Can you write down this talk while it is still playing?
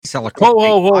reseller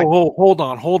Whoa, clickbait. hold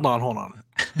on.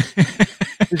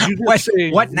 Did you just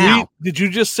say what now? Did you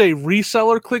just say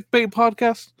reseller clickbait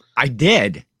podcast? I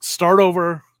did. Start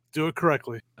over. Do it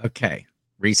correctly. Okay.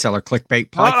 Reseller clickbait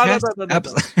podcast. No.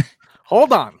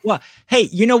 Hold on. Well, hey,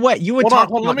 you know what? You would talk.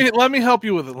 Let me help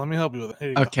you with it. Here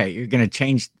you okay, you're gonna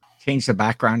change the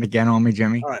background again on me,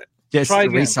 Jimmy. All right. Just the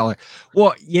reseller.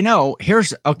 Well,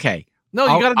 here's okay.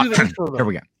 No, you got to do the intro. Here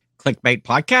we go. Clickbait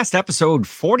podcast episode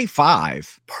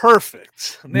 45.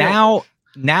 Perfect. Now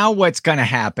what's going to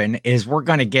happen is we're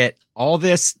going to get all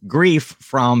this grief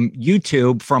from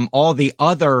YouTube from all the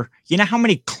other. You know how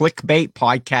many clickbait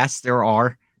podcasts there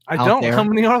are? I don't. How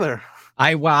many are there?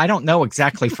 I don't know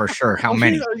exactly for sure how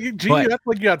many. You act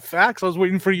like you had facts. I was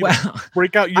waiting for you to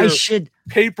break out your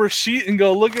paper sheet and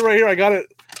go, look it right here. I got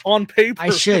it on paper.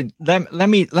 I should let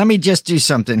me just do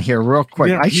something here real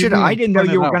quick. I didn't know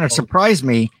you were going to surprise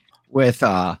me with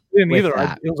didn't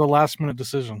either. It was a last minute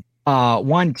decision.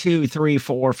 1, 2, 3,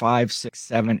 4, 5, 6,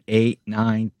 7, 8,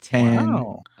 9, 10,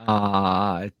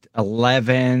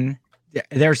 11.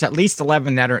 There's at least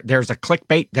 11 there's a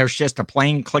clickbait. There's just a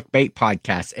plain clickbait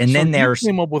podcast. And then you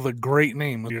came up with a great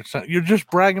name. You're just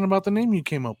bragging about the name you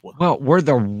came up with. Well, we're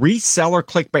the reseller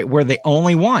clickbait. We're the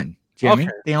only one, Jimmy.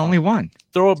 Okay. The only one.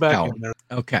 Throw it back in there.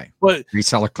 Okay. But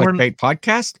Reseller Clickbait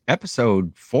Podcast,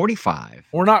 episode 45.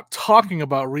 We're not talking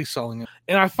about reselling it.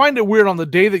 And I find it weird on the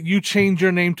day that you change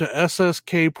your name to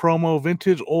SSKPromo,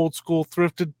 Vintage, Old School,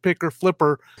 Thrifted, Picker,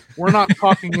 Flipper. We're not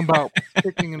talking about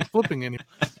picking and flipping anymore.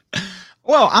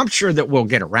 Well, I'm sure that we'll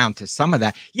get around to some of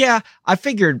that. Yeah, I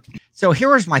figured. So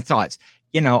here was my thoughts.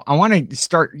 I want to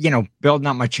start, building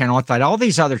up my channel. I thought all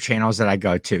these other channels that I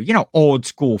go to, Old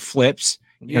School Flips.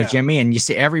 Jimmy, and you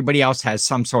see everybody else has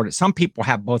some people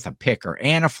have both a picker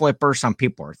and a flipper. Some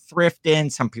people are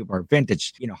thrifting, some people are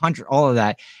vintage, 100, all of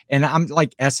that. And I'm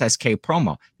like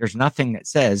SSKPromo. There's nothing that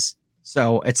says,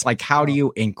 so it's like, how do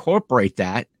you incorporate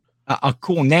that, a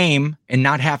cool name and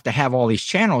not have to have all these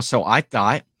channels? So I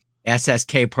thought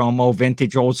SSKPromo,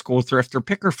 Vintage, Old School, Thrifter,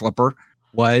 Picker, Flipper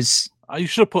was. You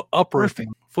should have put upper.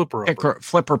 Flipper upper. Picker,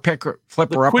 flipper, picker,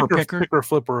 flipper upper, picker. Picker,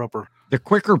 flipper upper. The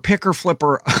quicker picker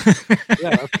flipper.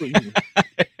 Yeah, that's what you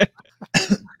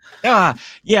mean.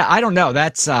 Yeah, I don't know.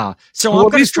 That's so I'm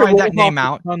going to try that name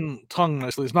out. Tongue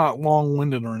nicely. It's not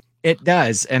long-winded or anything. It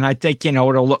does, and I think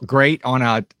it'll look great on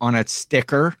a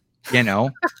sticker.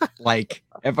 Like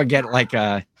if I get like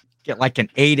an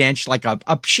 8-inch, like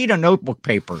a sheet of notebook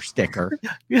paper sticker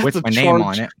with my name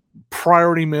on it.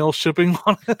 Priority mail shipping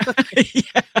on it.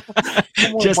 Yeah.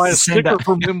 Just buy a sticker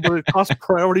from him, but it costs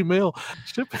priority mail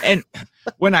shipping. And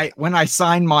when I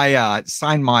sign my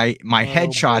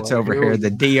headshots over here, the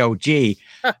DOG.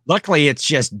 Luckily, it's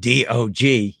just DOG,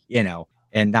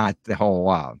 and not the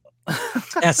whole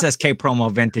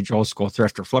SSKPromo, Vintage, Old School,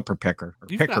 Thrifter, Flipper, Picker, or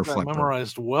You've Picker, got that Flipper.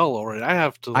 Memorized well already. I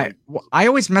have to. I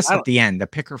always mess up the end. The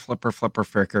Picker, Flipper, Flipper,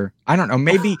 Picker. I don't know.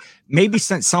 Maybe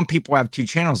since some people have two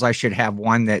channels, I should have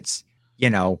one that's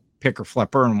Picker,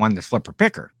 Flipper, and one that's Flipper,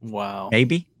 Picker. Wow.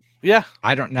 Maybe. Yeah.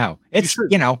 I don't know. It's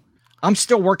I'm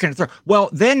still working it through. Well,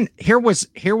 then here was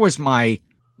my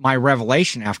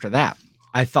revelation after that.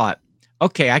 I thought,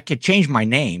 okay, I could change my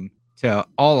name to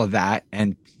all of that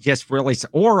and just really,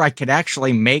 or I could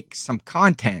actually make some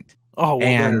content. Oh, well,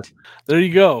 and there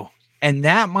you go. And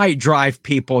that might drive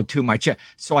people to my channel.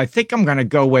 So I think I'm going to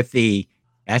go with the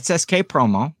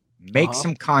SSKPromo, make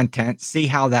some content, see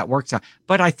how that works out.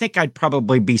 But I think I'd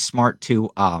probably be smart to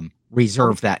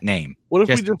reserve that name. What if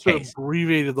we just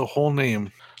abbreviated the whole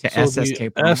name to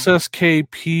SSKPromo?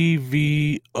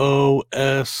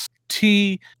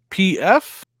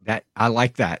 SSKPVOSTPF? That I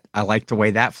like that. I like the way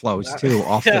that flows too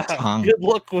off the tongue. Good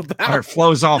luck with that. Or it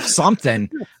flows off something.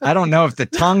 I don't know if the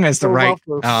tongue is the right off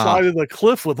the side of the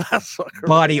cliff with that sucker.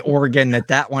 Body organ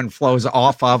that one flows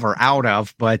off of or out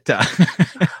of. But I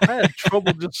had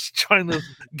trouble just trying to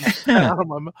get that out of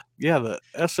my mouth. Yeah, the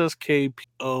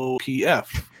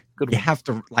SSKPOPF. You have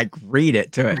to read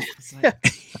it to it.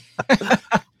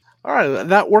 All right,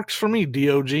 that works for me.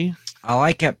 DOG. I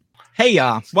like it. Hey,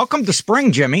 welcome to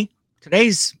spring, Jimmy.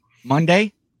 Today's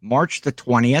Monday, March the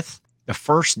 20th, the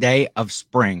first day of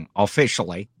spring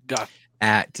officially. Got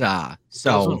it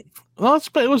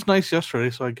was nice yesterday,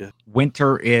 so I guess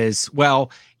winter is I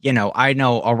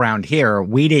know around here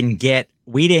we didn't get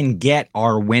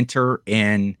our winter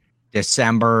in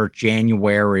December,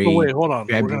 January. Oh, wait, hold on.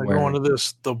 February. We're gonna go into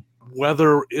this. The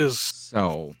weather is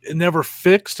it never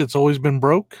fixed. It's always been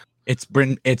broke. It's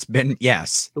been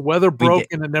yes. The weather broke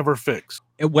and it never fixed.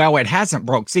 It hasn't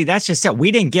broke. See, that's just it.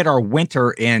 We didn't get our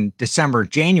winter in December,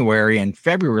 January, and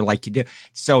February like you do.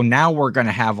 So now we're going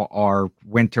to have our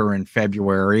winter in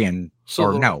February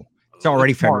It's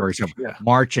already February. March, So yeah.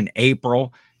 March and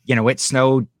April, it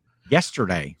snowed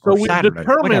yesterday So or we Saturday,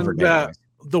 whatever determined day it that was.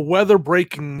 the weather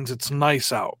breakings, it's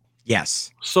nice out. Yes.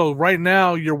 So right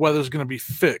now your weather's going to be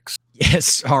fixed.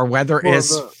 Yes, our weather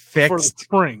is for the fixed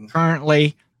spring,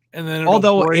 currently. and then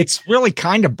Although it's really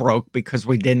kind of broke because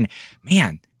we're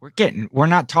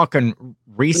not talking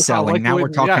reselling. Now we're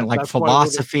talking like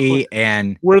philosophy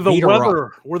and we're the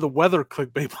weather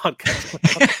clickbait podcast.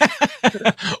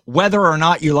 Whether or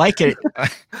not you like it,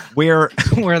 we're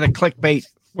the clickbait.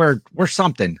 We're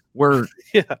something. We're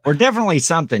definitely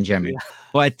something, Jimmy. Yeah.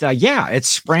 But it's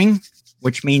spring,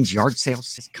 which means yard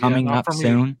sales is coming up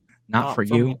soon. Not for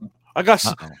you. I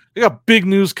got big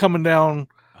news coming down.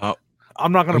 Oh.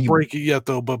 I'm not going to break it yet,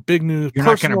 though. But big news. You're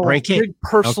not going to break it. Big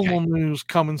personal news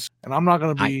coming, and I'm not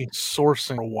going to be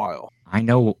sourcing for a while. I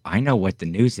know what the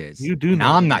news is. You do know.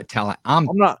 I'm not telling. I'm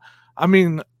not. I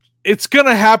mean, it's going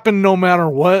to happen no matter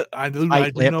what. I do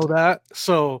know that.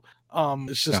 So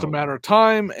it's just a matter of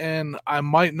time, and I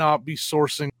might not be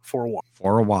sourcing for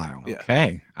a while. Yeah.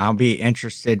 Okay, I'll be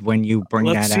interested when you bring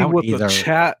Let's that see out. What the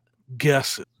chat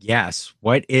guesses. Yes.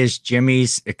 What is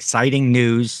Jimmy's exciting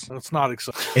news? It's not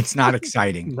exciting. It's not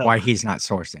exciting. No. Why he's not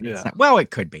sourcing? Yeah. Well, it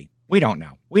could be. We don't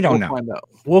know.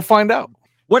 We'll find out.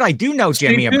 What I do know,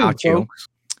 Jimmy, about you.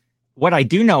 What I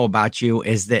do know about you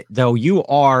is that though you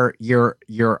are you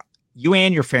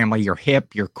and your family, you're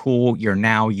hip, you're cool,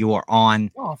 you are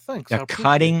on the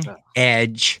cutting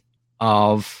edge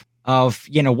of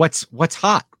what's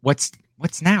hot, what's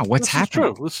now, what's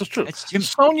happening. This is true.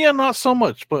 Sonia, not so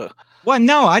much, but well,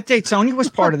 no, I think Sonia was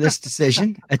part of this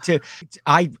decision.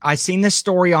 I seen this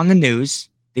story on the news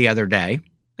the other day.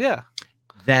 Yeah,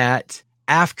 that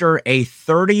after a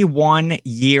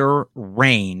 31-year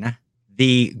reign,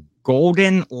 the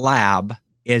Golden Lab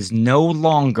is no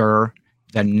longer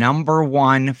the number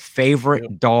one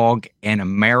favorite dog in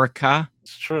America.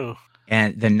 It's true.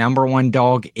 And the number one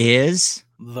dog is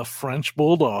the French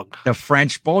Bulldog. The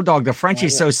French Bulldog, the Frenchie.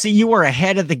 So see, you were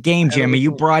ahead of the game, Jimmy.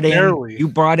 You brought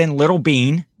in Little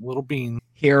Bean. Little Bean.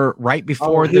 Here right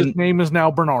before his name is now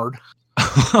Bernard.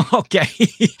 Okay.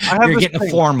 You're getting a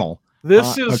formal.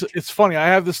 It's funny. I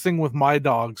have this thing with my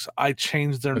dogs. I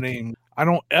change their name. I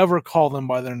don't ever call them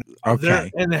by their name. Okay.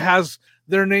 And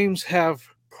their names have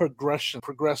progressed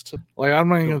to, like, I'm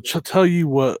not even going to tell you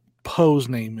what Poe's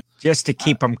name is. Just to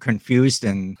keep them confused,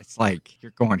 and it's like you're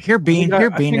going here, Bean. I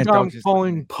think I'm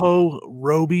calling Poe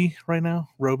Roby right now.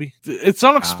 Roby. It's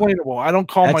unexplainable. I don't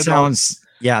call my dogs.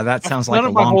 Yeah, that sounds like a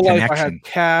long connection. Life, I had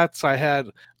cats. I had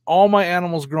all my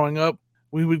animals growing up.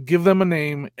 We would give them a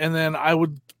name, and then I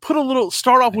would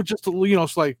start off with just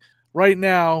it's like right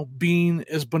now, Bean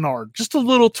is Bernard. Just a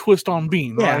little twist on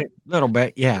Bean, right? A little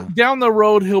bit, yeah. Down the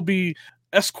road, he'll be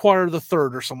Esquire the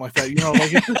Third or something like that.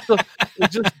 Like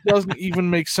it just doesn't even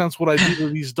make sense what I do to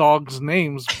these dogs'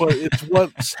 names, but it's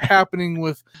what's happening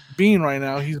with Bean right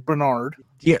now. He's Bernard.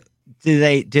 Yeah. Do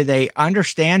they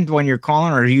understand when you're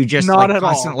calling, or are you just not like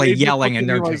constantly yelling and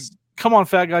they're just come on,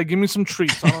 fat guy, give me some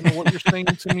treats. I don't know what you're saying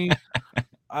to me.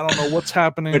 I don't know what's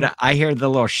happening. But I hear the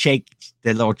little shake,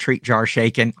 the little treat jar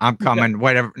shaking. I'm coming,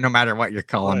 whatever, no matter what you're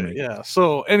calling me. Yeah.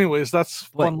 So, anyways, that's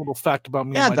one little fact about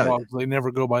me and my dogs. They never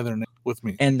go by their name with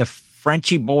me. And the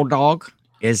Frenchie Bulldog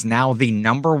is now the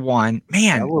number one.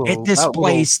 Man, it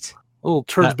displaced. Little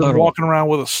turd's been walking around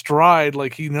with a stride,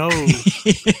 like he knows.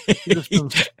 He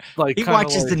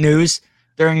watches the news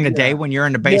during the day when you're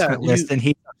in the basement listening.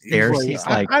 He's upstairs. He's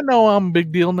like, I know I'm a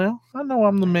big deal now. I know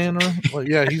I'm the man.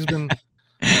 He's been.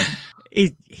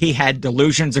 He had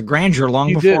delusions of grandeur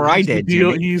long before I did.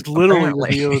 He's literally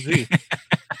the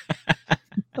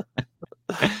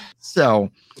OG. So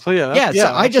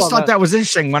I just thought that was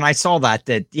interesting when I saw that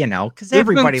because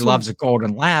everybody loves a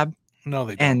golden lab. No,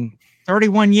 they don't. And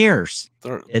 31 years.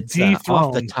 It's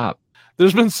off the top.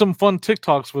 There's been some fun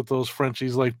TikToks with those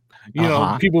Frenchies, like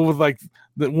people with like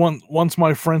that. Once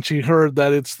my Frenchie heard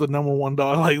that it's the number one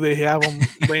dog, like they have them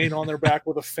laying on their back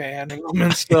with a fan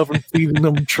and stuff and feeding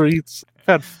them treats.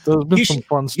 There's been some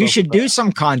fun stuff. You should do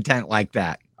some content like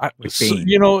that.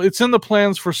 It's in the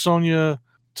plans for Sonia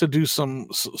to do some,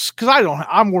 because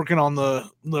I'm working on the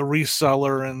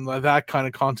reseller and that kind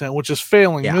of content, which is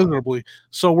failing miserably.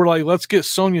 So we're like, let's get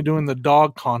Sonia doing the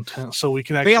dog content so we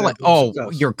can actually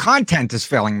your content is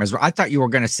failing miserably. I thought you were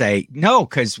going to say no,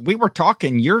 because we were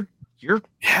talking your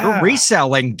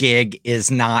reselling gig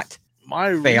is not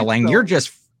failing. You're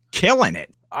just killing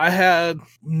it. I had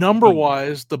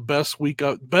number-wise the best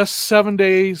 7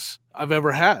 days I've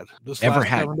ever had. Last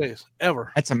 7 days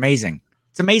ever. That's amazing.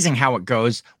 It's amazing how it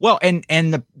goes. Well,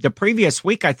 and the previous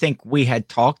week, I think we had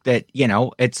talked that,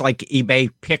 it's like eBay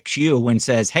picks you and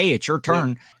says, hey, it's your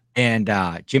turn. And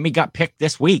Jimmy got picked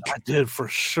this week. I did for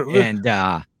sure. And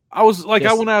I was like,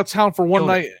 I went out of town for one killed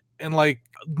it. night, and like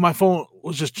my phone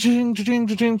was just ching, ching,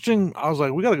 ching, ching. I was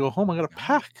like, we got to go home. I got to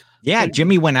pack. Yeah, Like,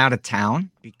 Jimmy went out of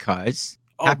town because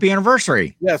happy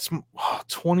anniversary. Yeah, it's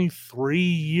 23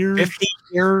 years. 50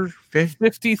 years.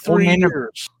 53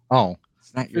 years. Oh,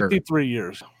 it's not 53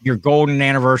 years. Your golden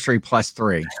anniversary plus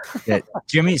 3. That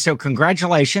Jimmy. So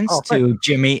congratulations to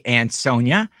Jimmy and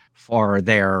Sonia for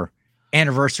their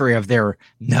anniversary of their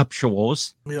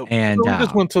nuptials. Yep. And so we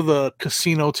just went to the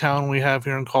casino town we have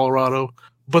here in Colorado.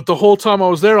 But the whole time I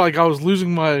was there, like I was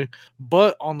losing my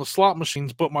butt on the slot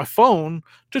machines, but my phone,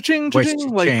 cha-ching,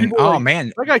 cha-ching, like people, oh like,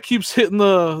 man, that guy keeps hitting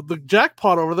the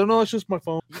jackpot over there. No, it's just my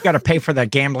phone. You got to pay for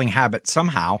that gambling habit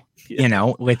somehow, you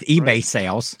know, with eBay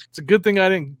sales. It's a good thing I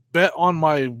didn't bet on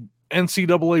my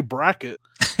NCAA bracket.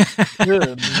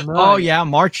 Good Oh yeah,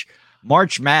 March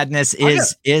Madness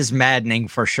is maddening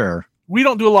for sure. We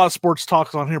don't do a lot of sports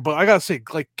talks on here, but I gotta say,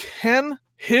 like Ken,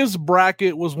 his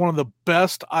bracket was one of the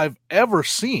best I've ever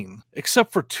seen,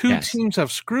 except for 2 teams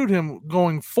have screwed him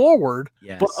going forward.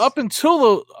 But up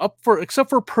until except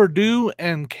for Purdue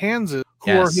and Kansas,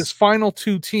 who are his final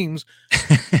 2 teams,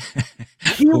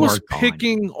 he was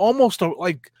picking almost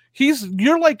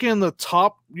you're like in the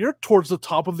top, you're towards the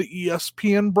top of the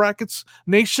ESPN brackets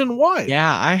nationwide.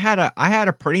 Yeah, I had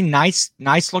a pretty nice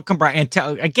looking bracket.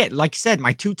 And again, like I said,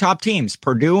 my 2 top teams,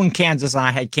 Purdue and Kansas, and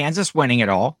I had Kansas winning it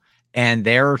all. And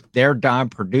they're done.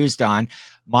 Purdue's done.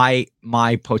 My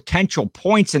potential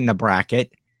points in the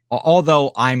bracket,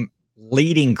 although I'm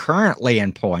leading currently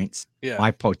in points,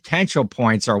 my potential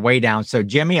points are way down. So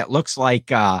Jimmy, it looks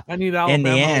like I need Alabama in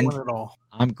the end, to win it all.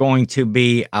 I'm going to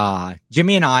be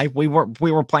Jimmy and I. We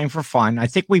were playing for fun. I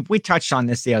think we touched on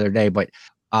this the other day, but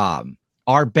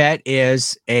our bet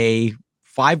is a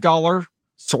 $5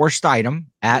 sourced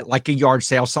item at like a yard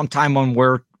sale sometime when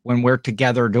we're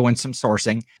together doing some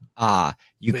sourcing.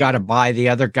 You got to buy the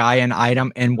other guy an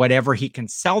item, and whatever he can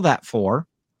sell that for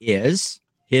is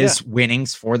his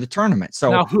winnings for the tournament.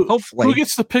 So now, hopefully, who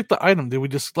gets to pick the item? Did we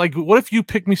just what if you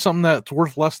pick me something that's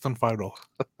worth less than $5?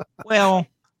 Well,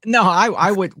 no,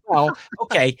 I would. Well,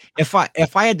 okay. If I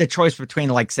had the choice between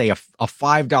like say a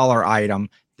 $5 item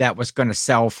that was going to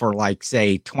sell for like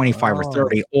say 25 or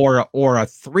 30, or a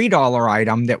 $3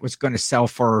 item that was going to sell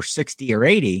for 60 or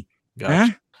 80.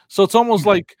 Gotcha. So it's almost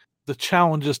like the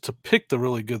challenge is to pick the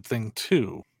really good thing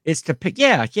too. It's to pick,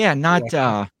 not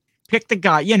pick the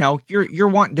guy. You know, you're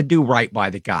wanting to do right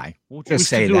by the guy. We'll just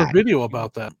say that. Do a video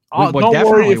about that.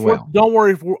 Don't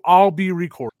worry if I'll be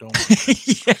recorded. Don't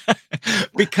worry.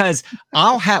 Because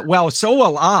so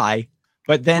will I.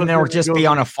 But then they'll just be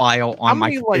on a file on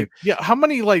my computer. How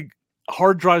many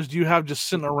hard drives do you have just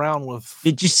sitting around with?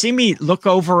 Did you see me look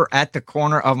over at the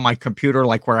corner of my computer,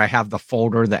 like where I have the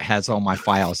folder that has all my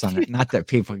files on it? Not that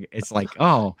people, it's like,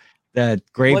 oh, the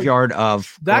graveyard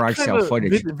of garage sale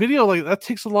footage. Video like that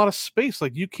takes a lot of space.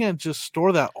 Like you can't just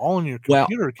store that all in your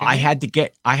computer. Well,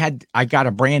 I got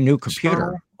a brand new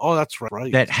computer. Oh, that's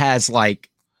right. That has like,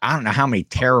 I don't know how many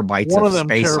terabytes of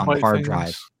space on the hard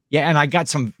drive. Yeah, and I got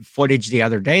some footage the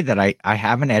other day that I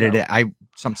haven't edited.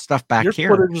 Some stuff back here.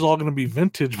 Your footage is all going to be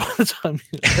vintage by the time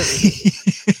you edit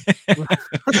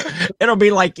it. It'll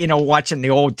be like, watching the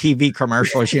old TV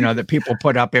commercials, that people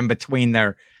put up in between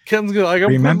their. Ken's good. Like,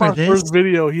 remember my first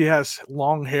video, he has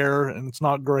long hair and it's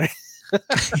not gray.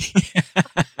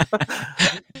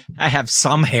 I have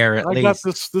some hair at least. I got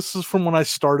this. This is from when I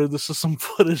started. This is some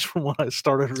footage from when I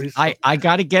started recently. I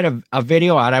got to get a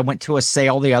video out. I went to a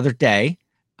sale the other day.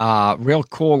 Real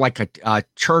cool, like a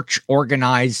church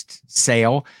organized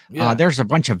sale. Yeah. There's a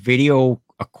bunch of video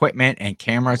equipment and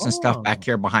cameras and stuff back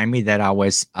here behind me that I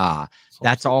was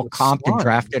that's all comped and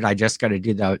drafted. I just got to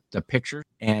do the pictures,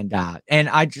 and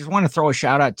I just want to throw a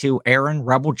shout out to Erin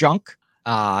Rebel Junk.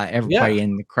 Everybody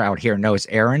in the crowd here knows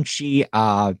Erin. She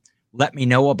let me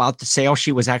know about the sale.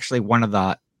 She was actually one of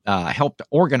the helped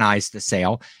organize the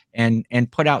sale and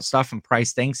put out stuff and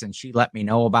price things, and she let me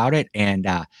know about it and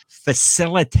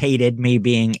facilitated me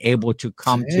being able to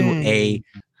come to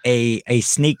a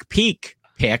sneak peek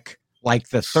pick. Like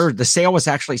the sale was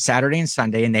actually Saturday and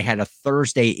Sunday, and they had a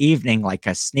Thursday evening, like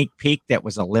a sneak peek that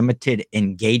was a limited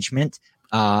engagement,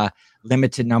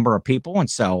 limited number of people. And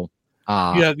so you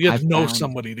have to know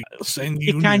somebody to send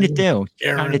you. You kind of do.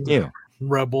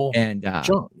 Rebel and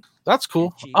that's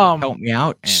cool. Help me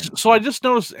out. So I just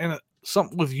noticed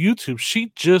something with YouTube.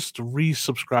 She just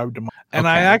resubscribed to mine, and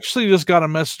I actually just got a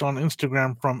message on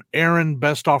Instagram from Erin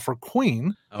Best Offer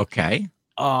Queen. Okay.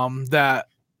 That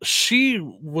she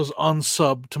was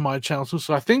unsubbed to my channel too.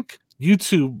 So I think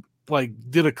YouTube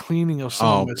did a cleaning of some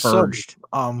of my subs.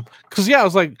 Because I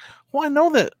was like, well, I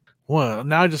know that Well,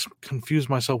 now I just confused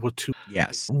myself with two.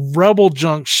 Yes. Rebel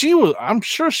Junk. I'm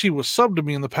sure she was subbed to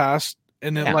me in the past,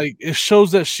 and it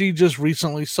shows that she just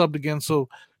recently subbed again. So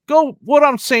what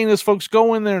I'm saying is, folks,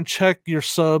 go in there and check your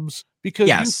subs, because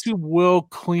YouTube will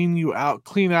clean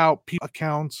out people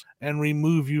accounts and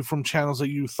remove you from channels that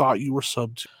you thought you were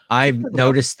subbed to. I've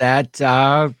noticed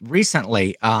that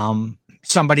recently.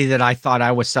 Somebody that I thought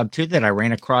I was subbed to that I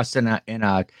ran across in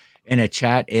a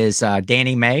chat is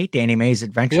Danny May's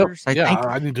Adventures. I think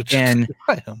I need to check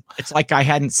him. It's like I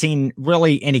hadn't seen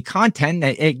really any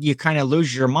content. You kind of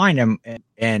lose your mind,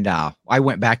 and I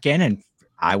went back in and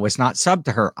I was not subbed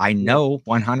to her. I know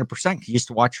 100%. Used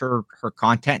to watch her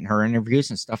content and her interviews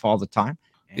and stuff all the time.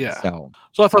 And so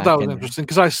I thought that was interesting,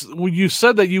 because when you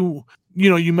said that you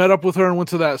met up with her and went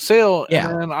to that sale,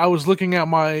 and then I was looking at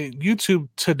my YouTube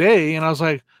today and I was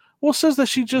like, well, it says that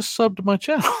she just subbed to my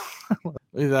channel.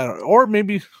 Or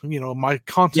maybe my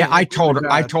content. Yeah, I told her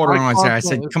when I was there. I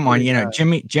said, "Come on,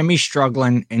 Jimmy's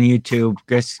struggling in YouTube.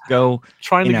 Just go."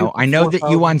 Trying to. I know that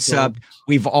you unsubbed.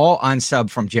 We've all unsubbed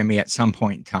from Jimmy at some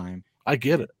point in time. I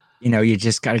get it. You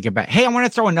just got to get back. Hey, I want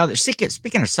to throw another.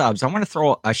 Speaking of subs, I want to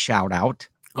throw a shout out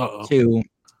to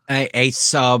a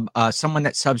sub, someone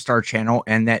that subs to our channel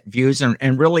and that views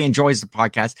and really enjoys the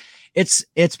podcast.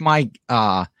 It's my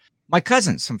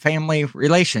cousin, some family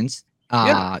relations.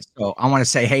 So I want to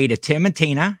say hey to Tim and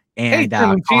Tina and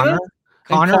Connor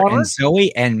and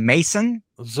Zoe and Mason.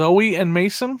 Yeah,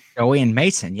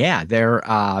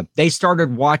 they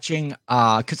started watching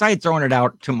because I had thrown it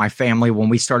out to my family when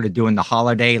we started doing the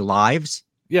holiday lives.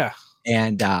 Yeah,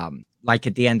 and like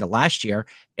at the end of last year,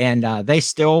 and they're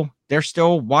still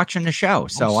watching the show.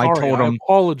 So I told them, I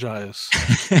apologize.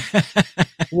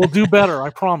 We'll do better, I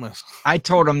promise. I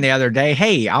told them the other day,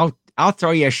 hey, I'll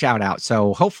throw you a shout out.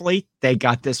 So hopefully they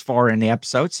got this far in the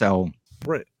episode. So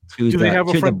right. To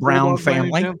the Brown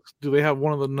family. Do they have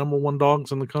one of the number one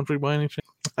dogs in the country by any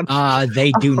chance?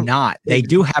 They do not. They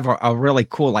do have a really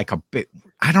cool, like a big,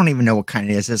 I don't even know what kind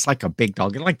it is. It's like a big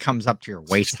dog. It like comes up to your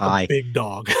waist high. Big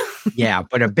dog. Yeah,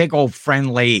 but a big old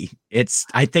friendly.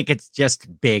 I think it's just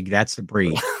big. That's the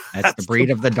breed. That's the breed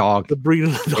of the dog. The breed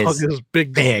of the dog is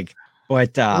big. Big.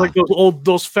 But like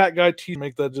those fat guy teeth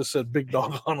make that just said big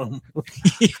dog on them.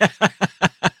 Yeah.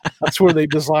 That's where they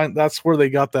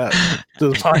got that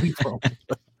design from.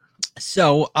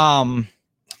 So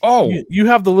you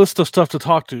have the list of stuff to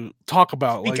talk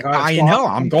about. Like I know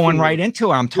I'm going right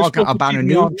into it. I'm talking about a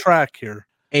new on track here.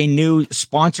 A new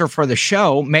sponsor for the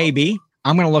show. Maybe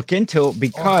I'm going to look into it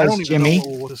because Jimmy,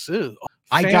 what this is.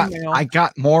 I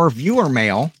got more viewer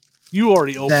mail. You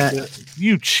already opened it.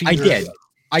 You cheated.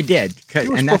 I did.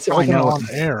 And that's how I know on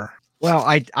air. Well,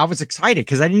 I was excited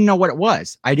because I didn't know what it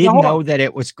was. I didn't know that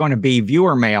it was going to be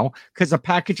viewer mail because a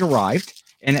package arrived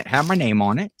and it had my name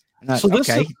on it. So this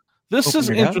is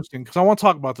interesting because I want to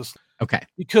talk about this. Okay.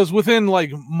 Because within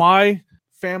like my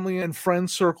family and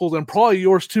friends circles and probably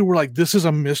yours too, we're like, this is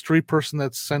a mystery person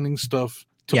that's sending stuff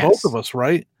to both of us,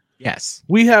 right? Yes.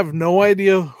 We have no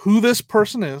idea who this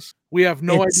person is. We have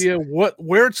no idea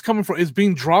where it's coming from. It's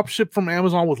being drop shipped from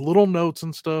Amazon with little notes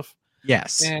and stuff.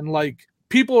 Yes. And like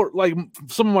people are like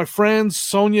some of my friends,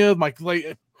 Sonia,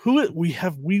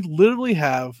 we literally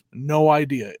have no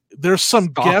idea. There's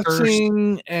some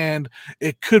guessing and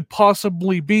it could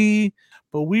possibly be,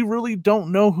 but we really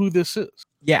don't know who this is.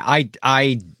 Yeah,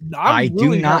 I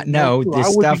do not know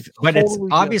this stuff, but it's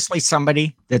obviously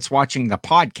somebody that's watching the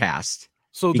podcast.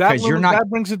 So that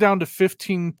brings it down to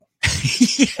 15.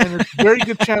 And it's a very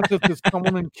good chance that it's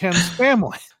someone in Ken's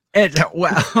family.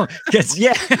 Because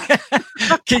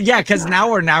because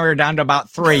now we're down to about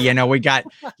 3. We got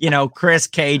Chris,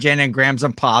 Cajun, and Grams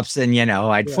and Pops, and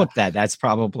I'd flip that. That's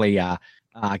probably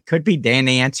could be Dan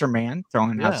the Answer Man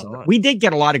throwing out. Right. We did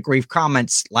get a lot of grief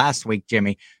comments last week,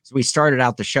 Jimmy. So we started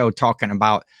out the show talking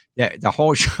about the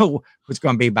whole show was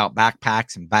going to be about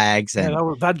backpacks and bags, and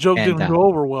that joke didn't go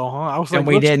over well, huh? I was like,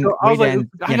 I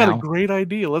got a great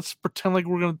idea. Let's pretend like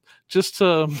we're going to just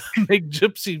make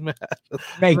Gypsy mad.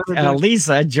 Make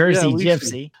Lisa Jersey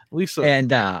Gypsy, Lisa,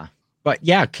 and but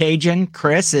yeah, Cajun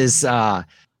Chris is.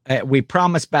 We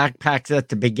promised backpacks at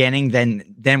the beginning,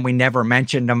 then we never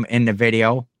mentioned them in the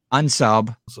video.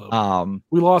 Unsub.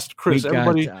 We lost Chris.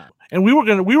 Everybody, and we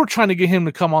were trying to get him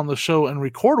to come on the show and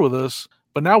record with us.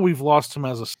 But now we've lost him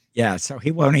as so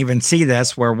he won't even see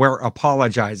this where we're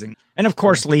apologizing. And of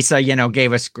course, Lisa,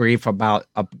 gave us grief about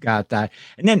that.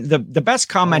 And then the best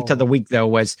comment of the week though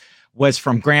was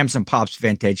from Grams and Pops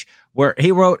Vintage, where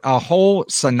he wrote a whole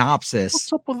synopsis.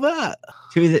 What's up with that?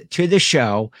 To the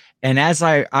show. And as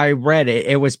I read it,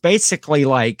 it was basically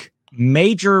like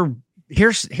major.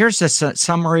 Here's a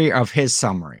summary of his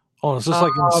summary. Oh, is this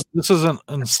like this is an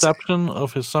inception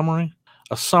of his summary?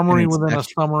 A summary within a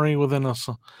summary within a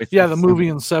the movie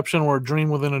Inception, or a dream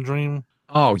within a dream.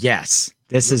 Oh yes.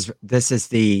 This is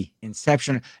the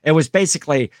inception. It was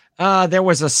basically there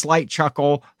was a slight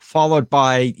chuckle followed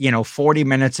by 40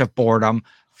 minutes of boredom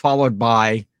followed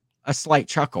by a slight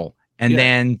chuckle, and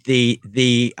then the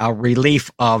relief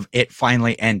of it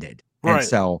finally ended. Right. And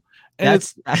so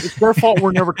it's their fault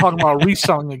we're never talking about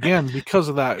reselling again because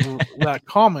of that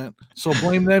comment. So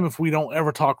blame them if we don't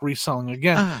ever talk reselling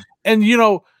again. And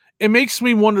it makes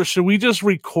me wonder, should we just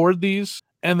record these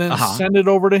and then send it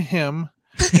over to him?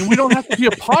 And we don't have to be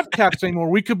a podcast anymore.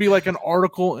 We could be like an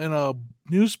article in a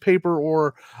newspaper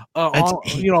or a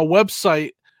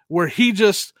website where he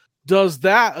just does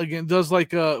that again, does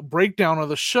like a breakdown of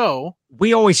the show.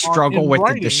 We always struggle with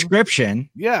the description.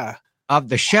 Yeah. Of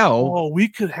the show. Oh, we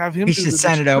could have him. He should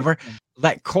send it over.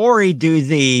 Let Corey do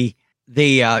the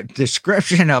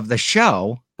description of the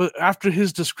show. But after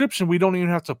his description, we don't even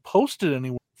have to post it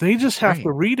anywhere. They just have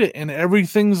to read it, and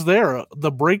everyth's there.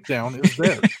 The breakdown is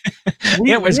there.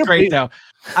 It was great though.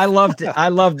 I loved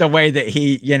the way that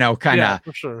he, kind of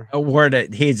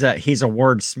worded. He's a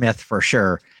wordsmith for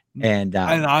sure. And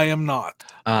I am not.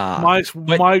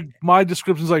 My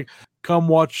description is like, come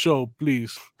watch show,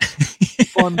 please.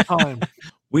 Fun time.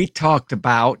 We talked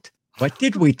about. What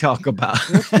did we talk about?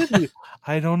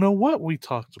 I don't know what we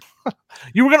talked about.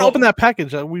 You were going to open that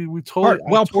package. We told.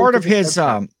 Part of his.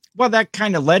 That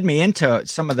kind of led me into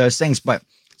some of those things. But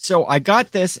so I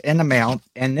got this in the mail,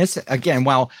 and this again.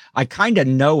 Well, I kind of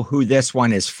know who this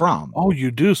one is from. Oh,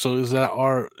 you do. So is that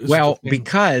our?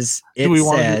 Because it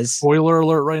says spoiler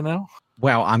alert right now.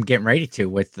 Well, I'm getting ready to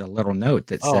with the little note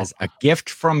that says a gift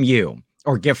from you.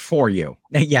 Or gift for you.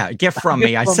 Yeah, a gift from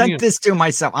me. I sent this to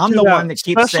myself. I'm the one that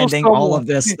keeps sending all of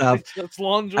this stuff. That's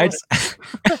lingerie.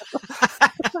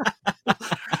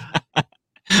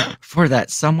 For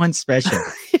that someone special.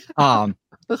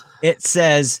 It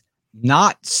says,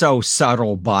 not so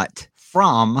subtle, but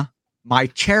from my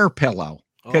chair pillow.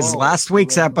 Because last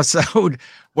week's episode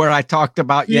where I talked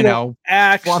about,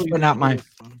 fluffing out my...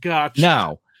 Gotcha.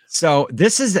 No. So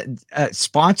this is a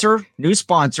new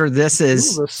sponsor. This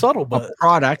is the Subtle Butt. A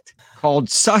product called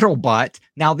Subtle Butt.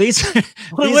 Now these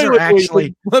are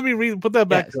actually. Let me put that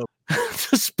back up.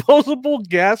 Disposable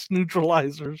gas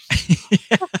neutralizers.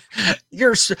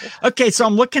 Okay. So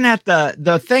I'm looking at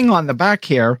the thing on the back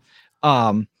here.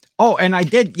 And I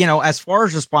did. As far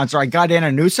as the sponsor, I got in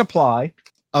a new supply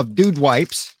of dude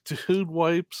wipes. Dude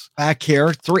wipes back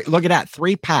here. Look at that,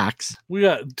 3 packs. We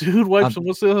got dude wipes, and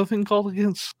what's the other thing called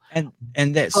again? And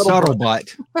that Subtle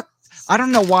Butt. I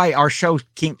don't know why our show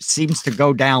seems to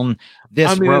go down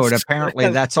this road. Apparently,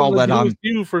 that's all that I'm.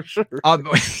 You for sure.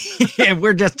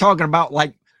 We're just talking about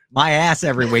like my ass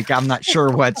every week. I'm not sure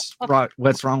what's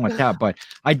wrong with that, but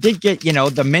I did get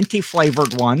the minty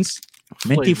flavored ones,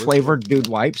 minty flavored dude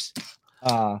wipes.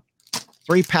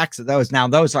 3 packs of those. Now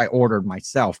those I ordered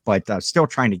myself, but still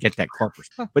trying to get that corpus.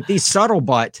 But these Subtle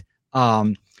Butt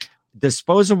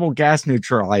disposable gas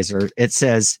neutralizer, it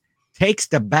says takes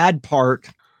the bad part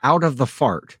out of the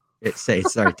fart. It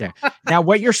says right there. Now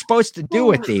what you're supposed to do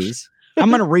with these, I'm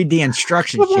going to read the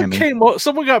instructions, Jimmy.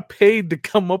 Someone got paid to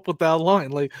come up with that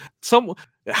line. Like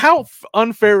how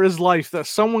unfair is life that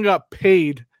someone got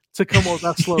paid to come up with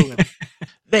that slogan?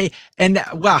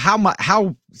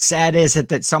 How sad is it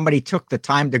that somebody took the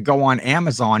time to go on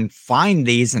Amazon, find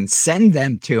these, and send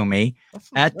them to me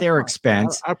at their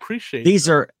expense? I appreciate these.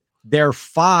 They're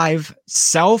 5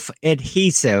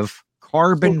 self-adhesive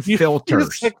carbon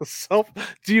filters.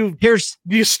 Do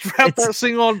you strap that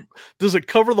thing on? Does it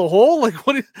cover the hole? Like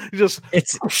what? You just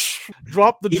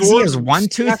drop the easy as 1,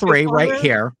 2, 3 right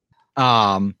here.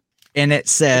 And it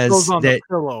says it on that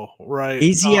the pillow, right?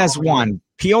 Easy as 1.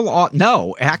 Peel off.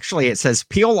 No, actually, it says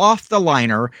peel off the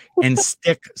liner and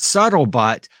stick Subtle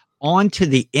Butt onto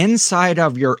the inside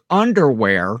of your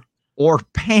underwear or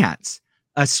pants,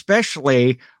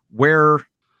 especially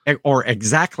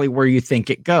exactly where you think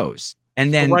it goes.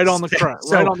 And then right on the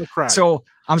crack. So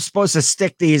I'm supposed to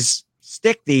stick these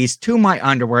to my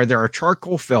underwear. They're a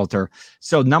charcoal filter.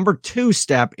 So number 2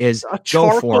 step is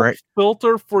go for it.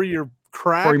 Filter for your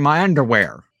crack? For my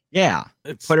underwear. Yeah.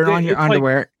 Put it on your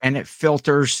underwear and it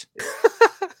filters.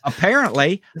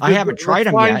 Apparently, I haven't tried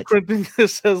them yet. Printing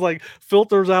says like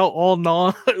filters out all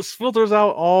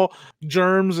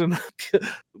germs and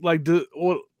like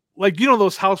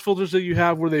those house filters that you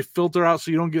have where they filter out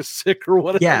so you don't get sick or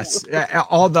whatever. Yes,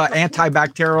 all the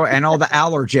antibacterial and all the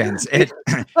allergens. It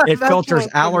filters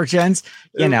allergens.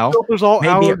 Filters all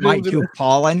maybe allergens. It might do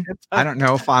pollen. I don't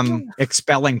know if I'm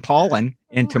expelling pollen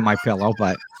into my pillow,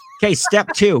 but okay.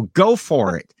 Step 2, go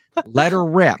for it. let her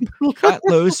rip, cut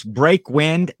loose, break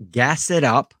wind, gas it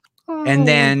up. And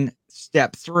then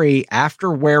step 3,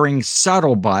 after wearing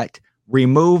subtle butt,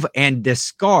 remove and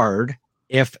discard.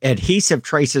 If adhesive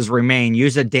traces remain,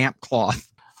 use a damp cloth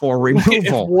for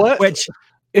removal.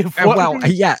 If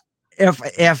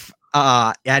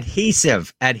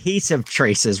adhesive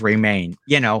traces remain,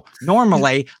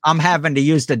 normally I'm having to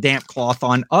use the damp cloth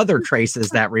on other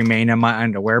traces that remain in my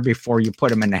underwear before you put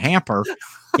them in the hamper,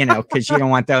 because you don't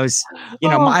want those,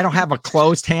 I don't have a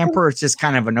closed hamper. It's just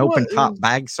kind of an open top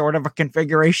bag sort of a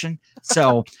configuration.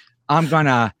 So I'll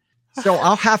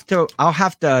have to,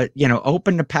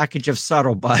 open the package of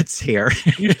subtle butts here.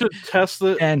 You should test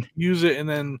it and use it, and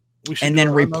then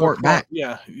report back.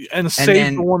 Yeah, and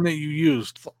save the one that you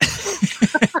used,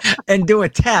 and do a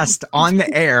test on the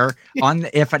air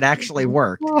if it actually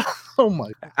worked. Oh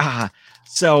my!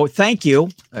 So thank you.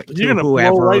 You're gonna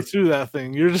blow right through that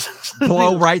thing. You're just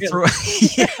blow right through.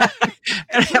 Yeah,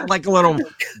 and have like a little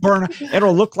burn.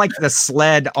 It'll look like the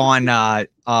sled on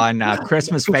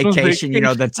Christmas Vacation.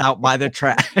 That's out by the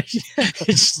trash. It's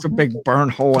just a big burn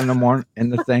hole in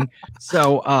the thing.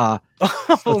 So,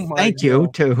 thank you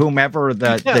to whomever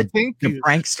the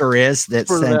prankster is that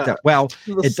sent that. Well,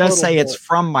 it does say it's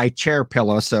from my chair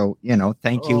pillow. So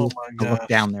thank you. I look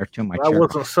down there to my chair. That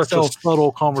wasn't such a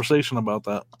subtle conversation about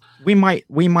that. We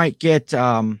might get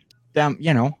them.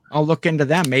 I'll look into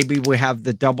them. Maybe we have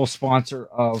the double sponsor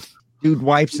of Dude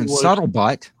Wipes and Subtle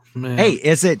Butt. Man. Hey,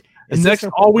 is next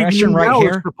all we need right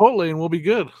here is Chipotle, and we'll be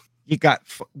good. You got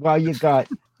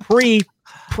pre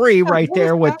right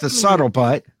there with the Subtle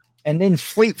Butt, and then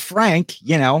Fleet Frank.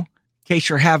 In case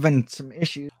you're having some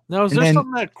issues. Now, is there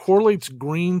something that correlates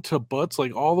green to butts?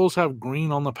 Like all those have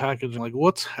green on the packaging. Like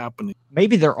what's happening?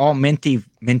 Maybe they're all minty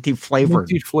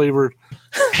flavored.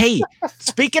 Hey,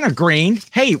 speaking of green,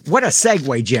 hey, what a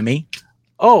segue, Jimmy.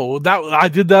 Oh, that I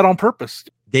did that on purpose.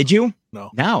 Did you?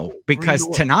 No, because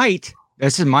tonight,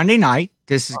 this is Monday night.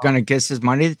 This is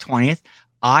Monday the 20th.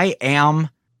 I am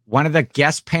one of the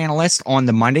guest panelists on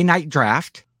the Monday Night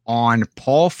Draft on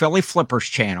Paul Philly Flippers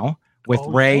channel with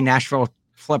Ray, Nashville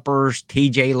Flippers,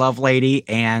 TJ Lovelady,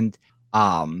 and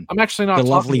I'm actually not the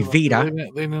lovely Vita.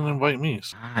 They didn't invite me.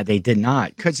 They did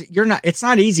not, because it's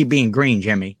not easy being green,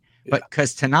 Jimmy. But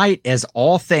because tonight is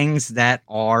all things that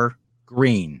are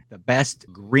green, the best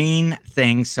green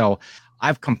things. So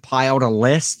I've compiled a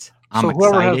list. I'm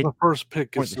whoever excited. Has the first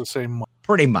pick is the same one.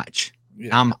 Pretty much.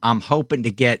 Yeah. I'm hoping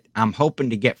to get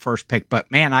first pick.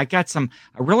 But man, I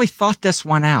really thought this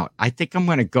one out. I think I'm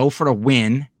going to go for the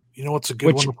win. You know what's a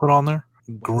good one to put on there?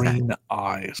 Green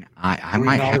eyes. I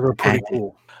might have are pretty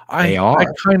cool. They are. I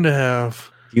kind of have.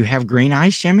 Do you have green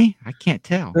eyes, Jimmy? I can't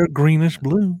tell. They're greenish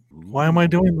blue. Why am I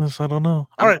doing this? I don't know.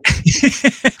 All right.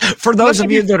 For those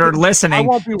of you that are listening,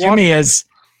 Jimmy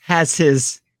has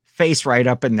his face right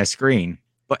up in the screen.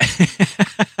 But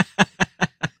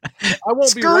I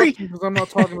won't be watching because I'm not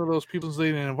talking to those people since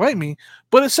they didn't invite me.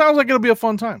 But it sounds like it'll be a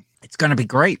fun time. It's going to be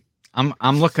great.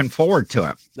 I'm looking forward to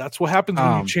it. That's what happens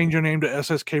when you change your name to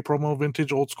SSKPromo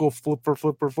Vintage Old School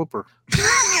Flipper.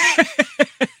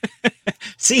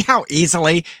 See how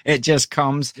easily it just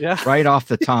comes right off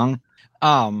the tongue.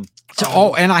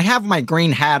 And I have my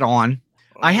green hat on.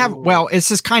 It's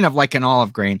just kind of like an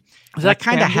olive green. I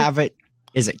kind of have it.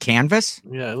 Is it canvas?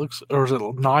 Yeah, it looks, or is it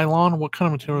nylon? What kind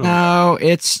of material? No,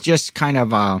 it's just kind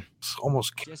of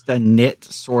almost just a knit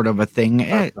sort of a thing.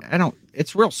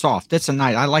 It's real soft. It's a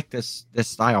nice. I like this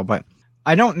style, but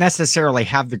I don't necessarily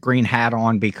have the green hat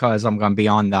on because I'm going to be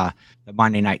on the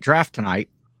Monday Night Draft tonight.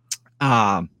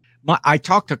 I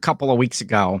talked a couple of weeks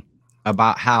ago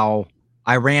about how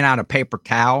I ran out of paper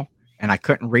towel and I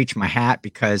couldn't reach my hat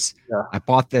because I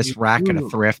bought this rack at a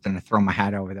thrift and I throw my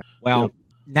hat over there. Well,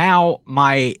 now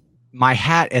my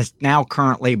hat is now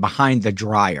currently behind the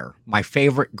dryer, my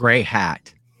favorite gray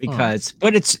hat,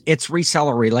 but it's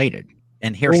reseller related.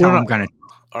 And here's how I'm going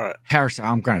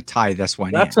to tie this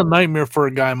one. That's a nightmare for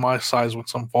a guy my size when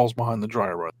something falls behind the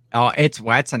dryer. Right? Oh, it's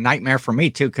a nightmare for me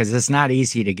too, because it's not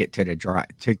easy to get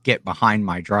to get behind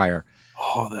my dryer.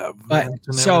 Oh, that. But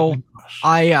so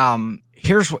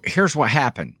here's what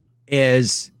happened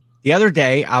is the other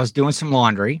day I was doing some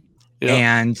laundry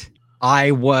and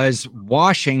I was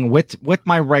washing with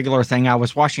my regular thing. I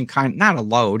was washing not a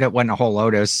load. It wasn't a whole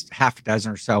load. It was half a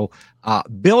dozen or so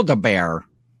Build-A-Bear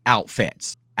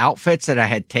outfits that I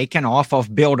had taken off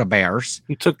of Build-A-Bears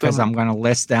because I'm going to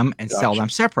list them and sell them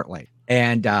separately.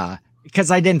 And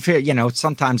because I didn't feel,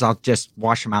 sometimes I'll just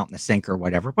wash them out in the sink or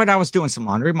whatever. But I was doing some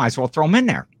laundry. Might as well throw them in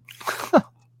there.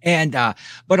 And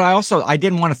but I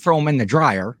didn't want to throw them in the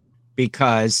dryer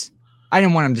because I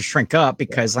didn't want them to shrink up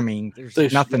because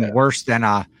there's nothing worse than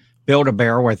a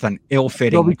Build-A-Bear with an They'll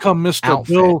ill-fitting become Mr.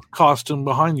 outfit. Bill costume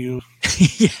behind you.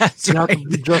 Yeah, that's You have right. to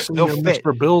be dressing They'll your fit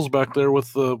Mr. Bills back there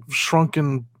with the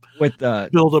shrunken with the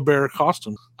Build-A-Bear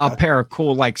costume. a pair of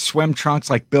cool like swim trunks,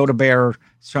 like Build-A-Bear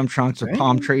swim trunks with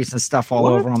palm Dang. trees and stuff all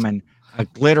What? over them, and a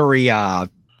glittery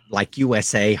like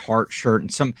USA heart shirt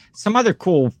and some other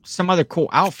cool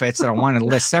outfits that I wanted to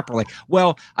list separately.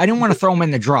 Well, I didn't want to throw them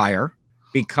in the dryer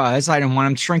because I didn't want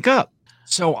them to shrink up.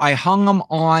 So I hung them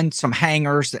on some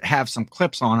hangers that have some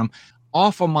clips on them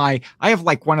off of I have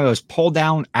like one of those pull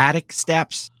down attic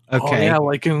steps. Okay. Oh,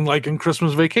 yeah, like in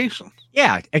Christmas Vacation.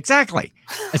 Yeah, exactly.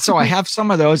 And so I have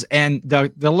some of those, and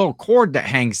the little cord that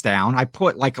hangs down, I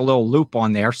put like a little loop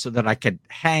on there so that I could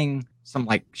hang some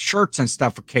like shirts and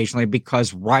stuff occasionally,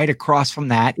 because right across from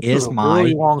that is a my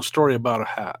really long story about a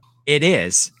hat. It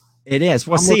is.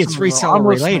 Well, I'm see, it's reseller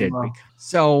related.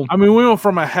 So I mean, we went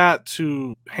from a hat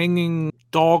to hanging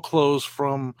doll clothes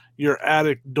from your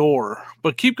attic door.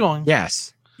 But keep going.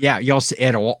 Yes. Yeah, you'll see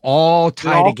it'll all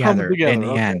tie together in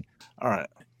the end. All right.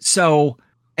 So,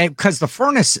 because the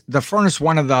furnace,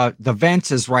 one of the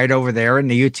vents is right over there in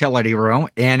the utility room,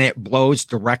 and it blows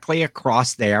directly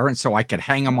across there. And so I could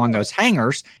hang them on those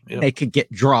hangers. Yep. They could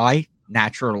get dry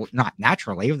not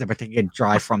naturally, but they get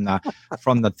dry from the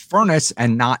furnace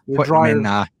and not put them in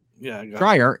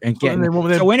dryer and get.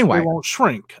 So anyway, they won't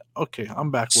shrink. Okay,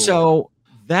 I'm back. So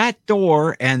that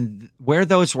door and where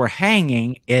those were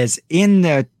hanging is in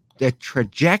the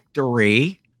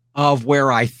trajectory of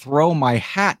where I throw my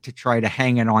hat to try to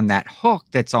hang it on that hook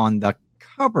that's on the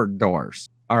cupboard doors.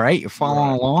 All right, you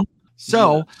following along?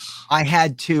 So I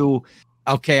had to,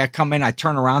 I come in, I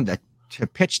turn around to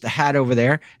pitch the hat over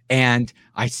there, and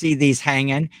I see these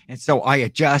hanging, and so I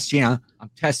adjust. I'm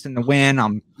testing the wind.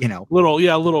 I'm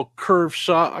little curve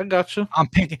shot. I got you. I'm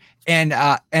picking,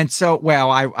 and so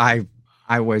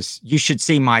I was. You should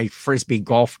see my frisbee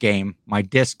golf game, my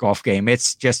disc golf game.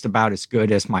 It's just about as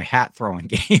good as my hat throwing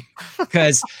game,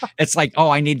 because it's like,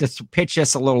 I need to pitch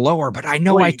this a little lower, but I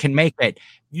know I can make it.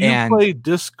 You play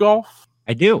disc golf?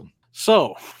 I do.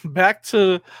 So back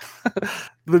to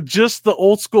the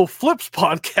Old School Flips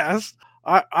podcast.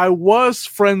 I was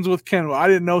friends with Ken, but I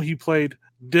didn't know he played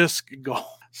disc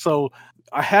golf. So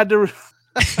I had to.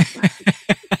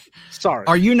 Sorry.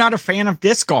 Are you not a fan of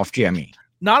disc golf, Jimmy?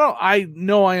 I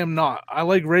am not. I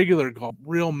like regular golf,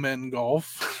 real men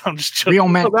golf. I'm just joking. Real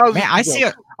men. Man, I see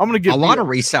it. I'm going to get a lot of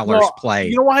resellers play.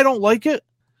 You know why I don't like it?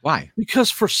 Why?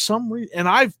 Because for some reason, and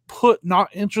I've put not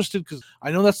interested, because I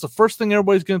know that's the first thing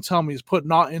everybody's going to tell me is put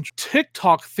not interested.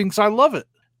 TikTok thinks I love it,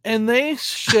 and they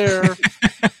share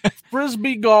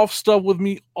frisbee golf stuff with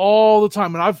me all the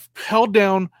time, and I've held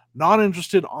down not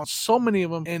interested on so many of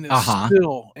them, and it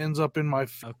still ends up in my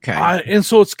and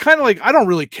so it's kind of like I don't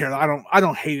really care. I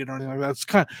don't hate it or anything like that. It's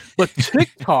kind of, but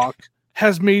TikTok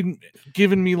has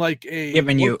given me like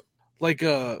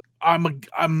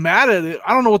I'm mad at it.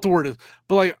 I don't know what the word is,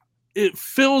 but like it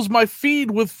fills my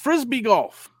feed with frisbee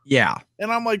golf. Yeah.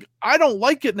 And I'm like, I don't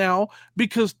like it now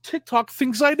because TikTok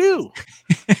thinks I do.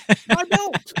 I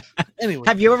don't. Anyway.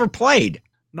 Have you ever played?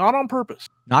 Not on purpose.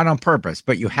 Not on purpose,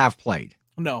 but you have played.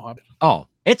 No.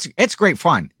 It's great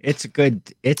fun. It's a good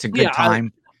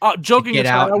time. Joking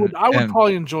aside, I would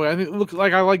probably enjoy it. I think it looks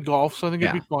like I like golf, so I think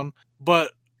it'd be fun.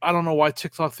 But I don't know why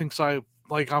TikTok thinks they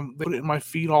put it in my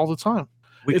feed all the time.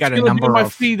 We got a number of my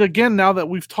feed again now that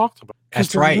we've talked about.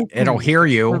 That's right. It'll hear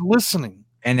you. They're listening,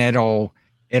 and it'll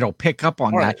pick up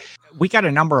on that. We got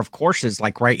a number of courses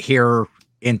like right here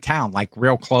in town, like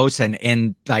real close and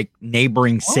in like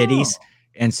neighboring cities,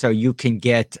 and so you can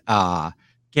get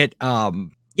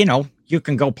you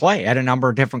can go play at a number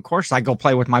of different courses. I go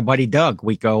play with my buddy Doug.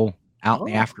 We go out in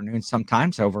the afternoon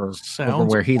sometimes over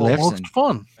where he lives and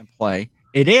fun and play.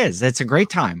 It is. It's a great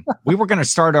time. We were going to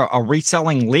start a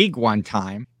reselling league one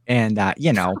time, and that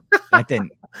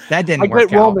didn't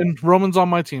work out. Roman's on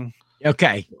my team.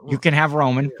 Okay, you can have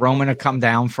Roman. Roman will come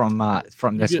down from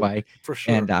this way for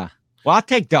sure. And I'll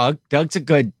take Doug. Doug's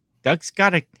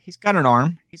got an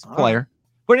arm. He's a player.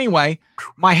 But anyway,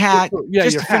 my hat.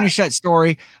 Just to finish that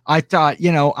story, I thought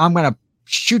I'm going to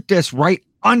shoot this right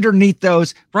underneath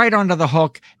those, right onto the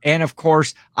hook. And of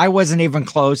course, I wasn't even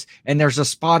close. And there's a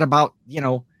spot about,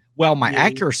 my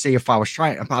accuracy, if I was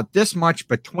trying, about this much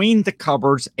between the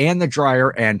cupboards and the dryer,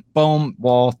 and boom,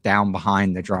 wall down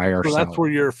behind the dryer. So that's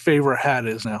where your favorite hat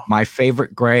is now. My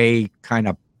favorite gray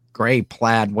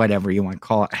plaid, whatever you want to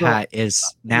call it, hat is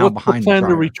now behind the dryer.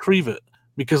 To retrieve it?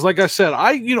 Because like I said,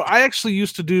 I actually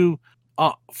used to do,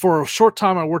 for a short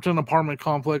time, I worked in an apartment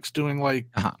complex doing like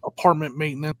apartment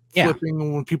maintenance,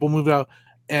 flipping when people moved out.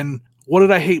 And what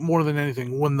did I hate more than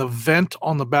anything? When the vent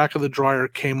on the back of the dryer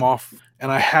came off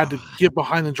and I had to get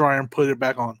behind the dryer and put it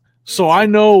back on. So I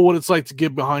know what it's like to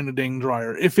get behind a dang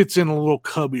dryer if it's in a little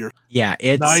cubby or yeah,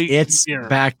 it's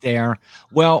back there.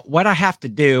 Well, what I have to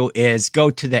do is go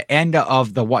to the end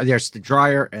of there's the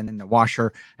dryer and then the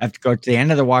washer. I have to go to the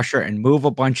end of the washer and move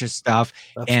a bunch of stuff.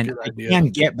 That's and I can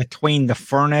get between the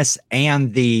furnace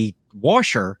and the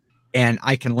washer, and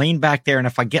I can lean back there. And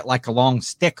if I get like a long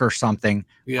stick or something,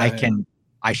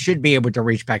 I should be able to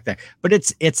reach back there. But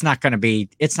it's not going to be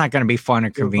fun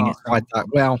and convenient. So I thought,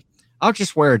 well, I'll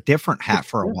just wear a different hat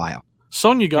for a while.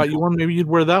 Sonia got you one. Maybe you'd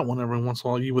wear that one every once in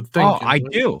a while. You would think. Oh, I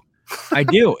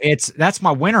do. That's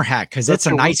my winter hat because it's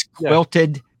a nice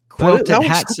quilted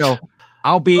hat. So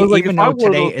I'll be, even though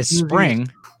today is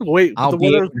spring, I'll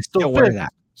be able to still wear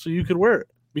that. So you could wear it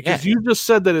because you just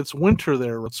said that it's winter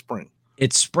there with spring.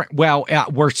 It's spring. Well,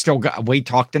 we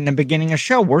talked in the beginning of the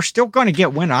show. We're still going to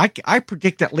get winter. I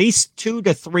predict at least 2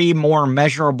 to 3 more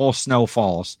measurable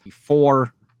snowfalls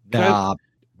before the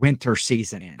winter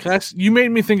season ends. You made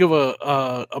me think of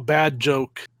a bad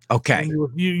joke. Okay.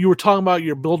 You were talking about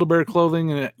your Build-A-Bear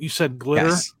clothing and you said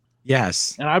glitter.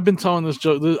 Yes. And I've been telling this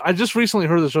joke. I just recently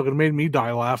heard this joke and it made me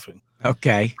die laughing.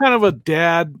 Okay. Kind of a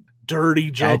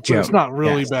dirty joke. It's not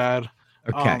really bad.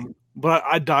 Okay. But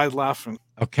I died laughing.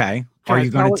 Okay. Are you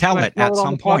going to tell it at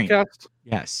some point? Podcast?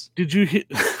 Yes. Did you hear?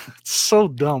 It's so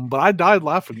dumb, but I died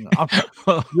laughing.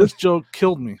 This joke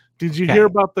killed me. Did you hear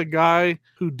about the guy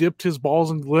who dipped his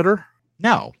balls in glitter?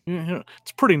 No.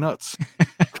 It's pretty nuts.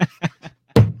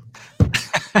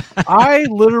 I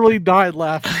literally died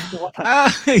laughing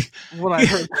when I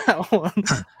heard that one.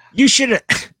 You should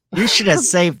have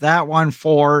saved that one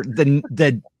for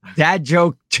the Dad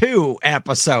Joke 2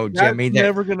 episode, Jimmy. That's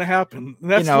never going to happen.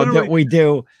 That's that we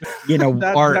do.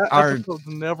 Our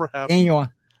never happen. Annual.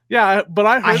 Yeah, but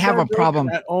I have a problem.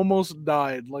 I almost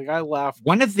died. Like I laughed.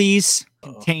 One of these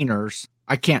containers,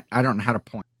 I don't know how to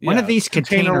point. One of these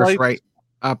containers right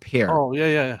up here. Oh,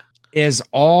 yeah. Is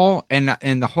all and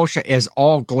the whole shit is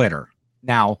all glitter.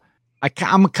 Now,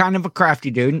 I'm kind of a crafty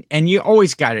dude, and you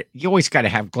always got it. You always got to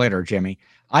have glitter, Jimmy.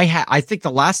 I think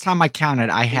the last time I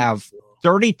counted, I have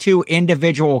 32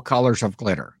 individual colors of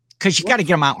glitter because you got to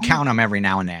get them out and count them every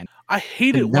now and then. I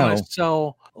hate it when I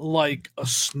sell like a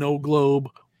snow globe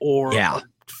or a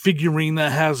figurine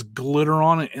that has glitter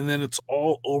on it and then it's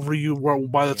all over you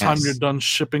by the time you're done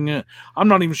shipping it. I'm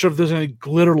not even sure if there's any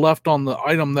glitter left on the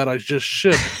item that I just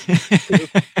shipped.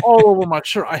 It's all over my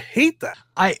shirt. I hate that.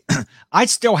 I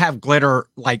still have glitter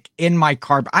like in my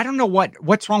car. I don't know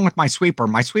what's wrong with my sweeper.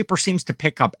 My sweeper seems to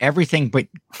pick up everything but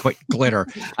glitter.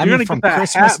 I mean, from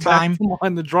Christmas time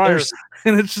on the dryer,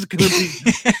 and it's just going to be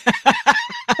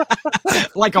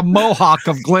like a mohawk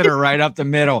of glitter right up the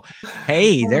middle.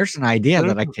 Hey, there's an idea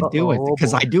that I could do with it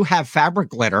because I do have fabric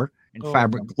glitter and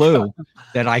fabric glue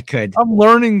that I could. I'm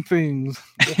learning things.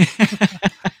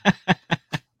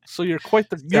 So you're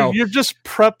you're just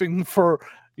prepping for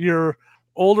your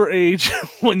older age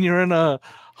when you're in a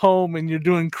home and you're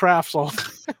doing crafts all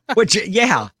which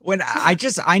when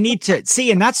I need to see,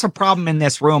 and that's the problem in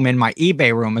this room, in my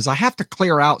eBay room, is I have to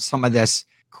clear out some of this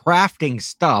crafting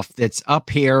stuff that's up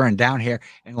here and down here,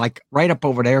 and like right up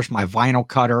over there's my vinyl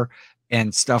cutter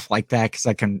and stuff like that, because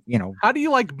I can How do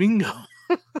you like bingo?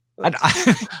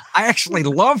 I actually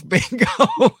love bingo.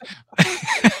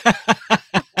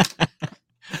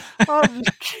 I'm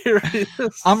just curious.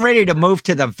 I'm ready to move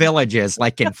to the villages,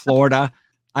 like in Florida.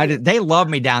 They love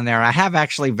me down there. I have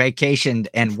actually vacationed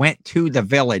and went to the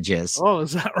villages. Oh,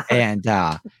 is that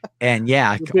right? And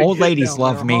yeah, old ladies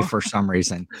love me for some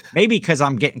reason. Maybe because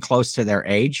I'm getting close to their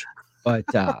age, but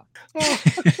I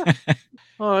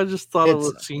just thought it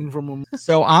was a scene from them.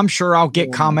 So I'm sure I'll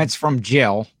get comments from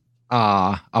Jill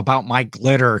about my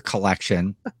glitter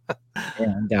collection.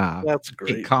 And that's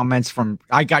great.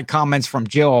 I got comments from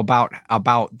Jill about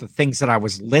the things that I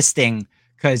was listing,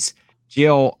 because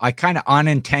Jill, I kind of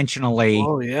unintentionally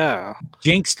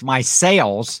jinxed my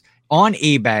sales on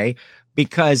eBay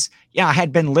because I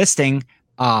had been listing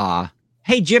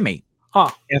hey Jimmy,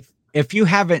 if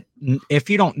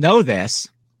you don't know this,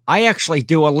 I actually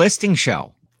do a listing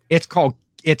show. It's called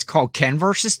Ken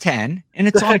versus 10, and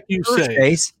it's on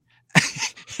Thursdays.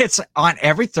 It's on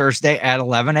every Thursday at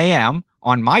 11 a.m.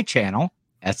 on my channel,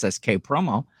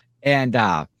 SSKPromo. And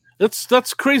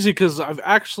that's crazy because I've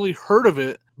actually heard of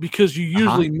it because you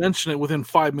usually mention it within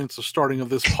 5 minutes of starting of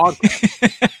this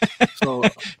podcast. So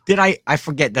did I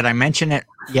forget, did I mention it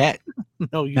yet?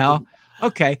 No, you didn't.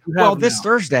 Okay. Well, this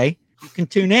Thursday you can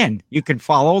tune in. You can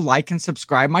follow, like, and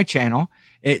subscribe my channel.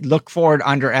 Look for it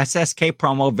under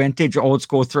SSKPromo, Vintage, Old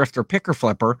School, Thrift, or Picker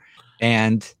Flipper,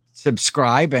 and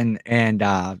subscribe and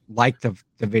like the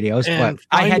videos. And but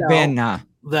I had been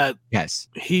that Yes.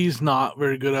 he's not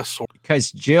very good at sourcing.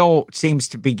 Because Jill seems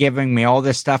to be giving me all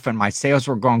this stuff and my sales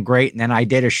were going great. And then I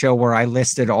did a show where I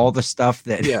listed all the stuff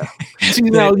that, See,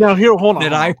 now here, hold on.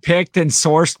 that I picked and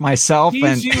sourced myself.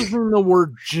 He's using the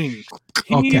word jinx.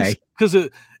 Okay. Because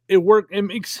it worked.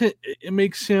 It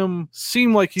makes him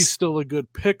seem like he's still a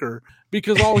good picker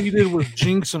because all he did was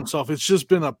jinx himself. It's just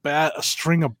been a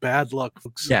string of bad luck,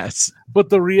 folks. Yes. But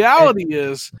the reality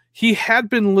is he had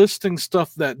been listing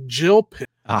stuff that Jill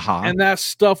picked, and that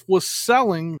stuff was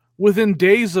selling within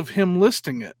days of him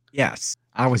listing it. Yes.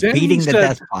 I was beating the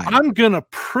death by it. I'm going to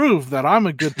prove that I'm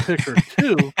a good picker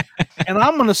too. And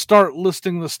I'm going to start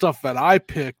listing the stuff that I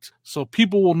picked so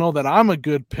people will know that I'm a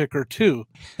good picker too.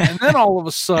 And then all of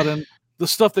a sudden, the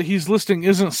stuff that he's listing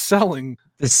isn't selling.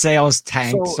 The sales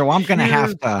tank. So I'm going to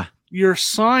have to. Your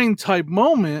sign type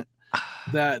moment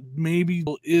that maybe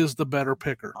is the better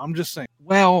picker. I'm just saying.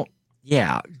 Well,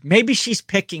 yeah. Maybe she's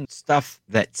picking stuff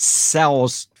that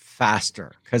sells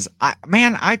faster because I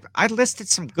listed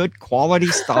some good quality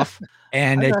stuff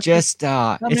and it just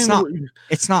it's not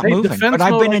moving. But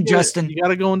I've been adjusting. You got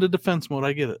to go into defense mode.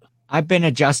 I get it. I've been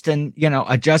adjusting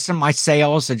my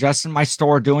sales, adjusting my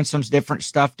store, doing some different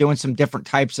stuff, doing some different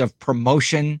types of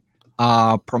promoted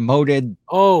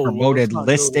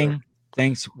listing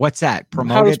things. What's that?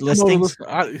 Promoted listings?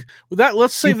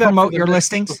 Let's say that promote your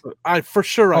listings. I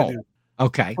do.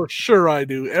 Okay. For sure I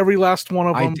do. Every last one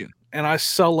of them. I do. And I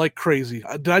sell like crazy.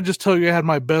 Did I just tell you I had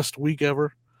my best week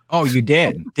ever? Oh, you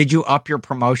did? Did you up your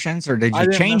promotions or did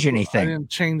you change anything? I didn't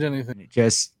change anything.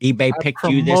 Just eBay picked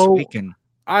you this week and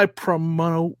I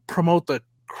promote the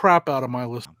crap out of my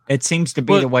list. It seems to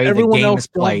be the way the game is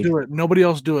played. Don't do it. Nobody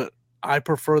else do it. I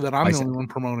prefer that I'm the only one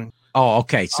promoting. Oh,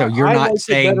 okay. So you're not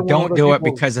saying don't do it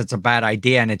because it's a bad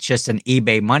idea and it's just an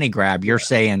eBay money grab. You're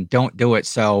saying don't do it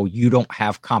so you don't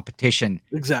have competition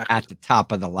at the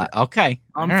top of the list. Okay.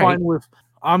 I'm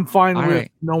fine with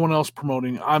no one else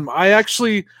promoting. I'm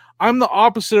the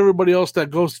opposite of everybody else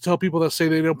that goes to tell people that say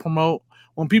they don't promote.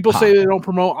 When people say they don't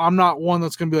promote, I'm not one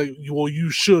that's going to be like, well, you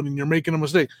should, and you're making a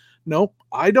mistake. Nope,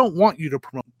 I don't want you to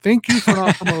promote. Thank you for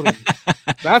not promoting.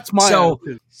 That's my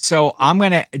attitude. So I'm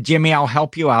going to, Jimmy, I'll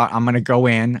help you out. I'm going to go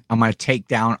in. I'm going to take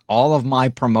down all of my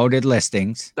promoted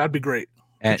listings. That'd be great.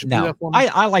 No,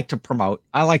 I like to promote.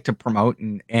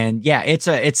 And yeah,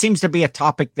 it seems to be a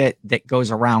topic that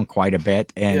goes around quite a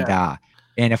bit. And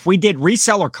and if we did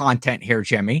reseller content here,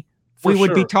 Jimmy, we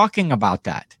would be talking about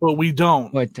that. But we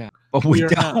don't. But we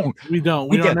don't. We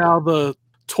are now the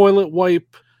toilet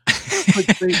wipe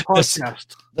clickbait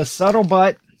podcast. The subtle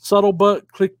butt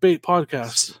clickbait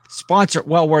podcast. Sponsored.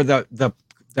 Well, we're the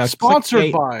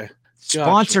sponsored by.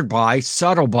 Sponsored by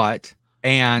Subtle Butt.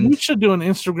 And we should do an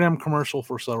Instagram commercial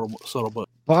for Subtle Butt.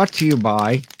 Brought to you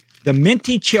by the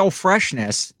minty chill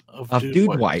freshness of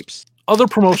Dude Wipes. Other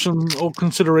promotion or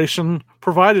consideration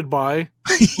provided by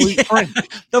Fleet Frank.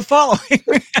 The following.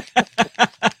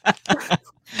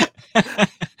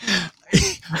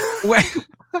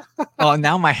 Oh,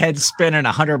 now my head's spinning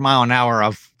 100-mile-an-hour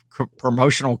of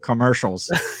promotional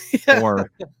commercials for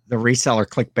the Reseller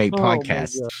Clickbait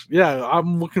podcast. Yeah,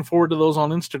 I'm looking forward to those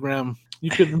on Instagram. You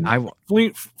could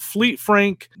Fleet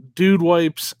Frank, Dude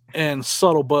Wipes, and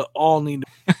Subtle Butt all need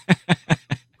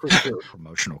for sure.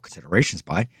 Promotional considerations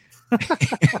by. I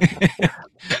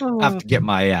have to get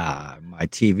my my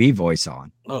TV voice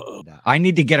on. I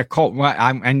need to get a cold.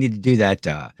 I need to do that.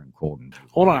 Cold.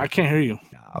 Hold on, I can't hear you.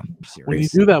 No, serious. When you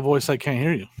do that voice, I can't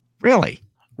hear you. Really?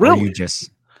 Really? Or you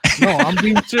just. No, I'm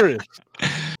being serious.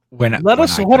 Let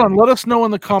us know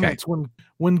in the comments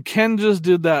when Ken just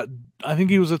did that. I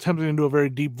think he was attempting to do a very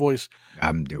deep voice.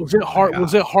 I'm doing. Was it hard?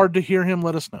 Was it hard to hear him?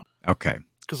 Let us know. Okay.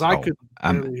 Because I could.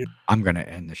 I'm going to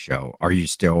end the show. Are you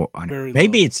still on?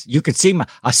 Maybe it's you could see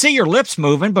I see your lips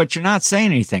moving, but you're not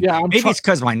saying anything. Yeah, maybe it's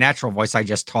because my natural voice. I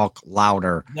just talk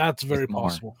louder. That's very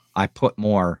possible. I put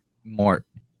more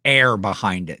air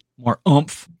behind it, more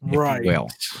oomph, if you will.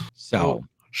 So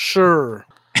sure.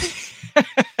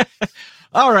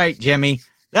 All right, Jimmy.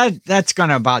 That's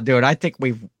gonna about do it. I think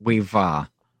we've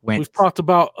talked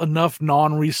about enough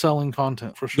non-reselling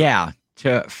content for sure. Yeah,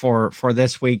 for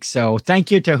this week. So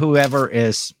thank you to whoever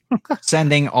is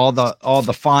sending all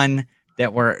the fun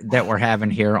that we're having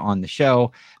here on the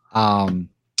show. And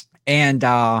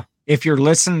if you're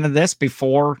listening to this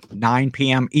before 9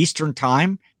 p.m. Eastern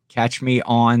time, catch me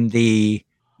on the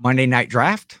Monday Night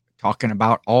Draft talking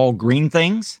about all green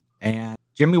things. And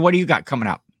Jimmy, what do you got coming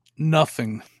up?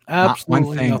 Nothing.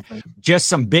 Absolutely nothing. Just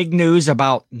some big news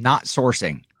about not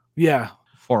sourcing. Yeah.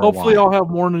 Hopefully I'll have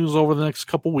more news over the next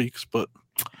couple weeks, but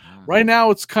right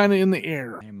now it's kind of in the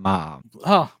air. I'm pun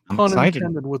excited.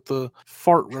 intended with the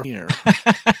fart in the air.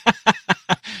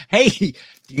 Hey, do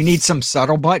you need some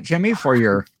subtle butt, Jimmy, for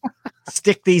your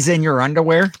stick these in your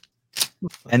underwear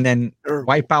and then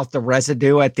wipe out the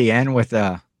residue at the end with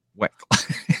a wet.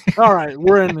 All right,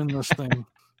 we're ending this thing.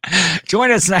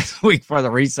 Join us next week for the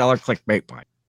Reseller Clickbait Podcast.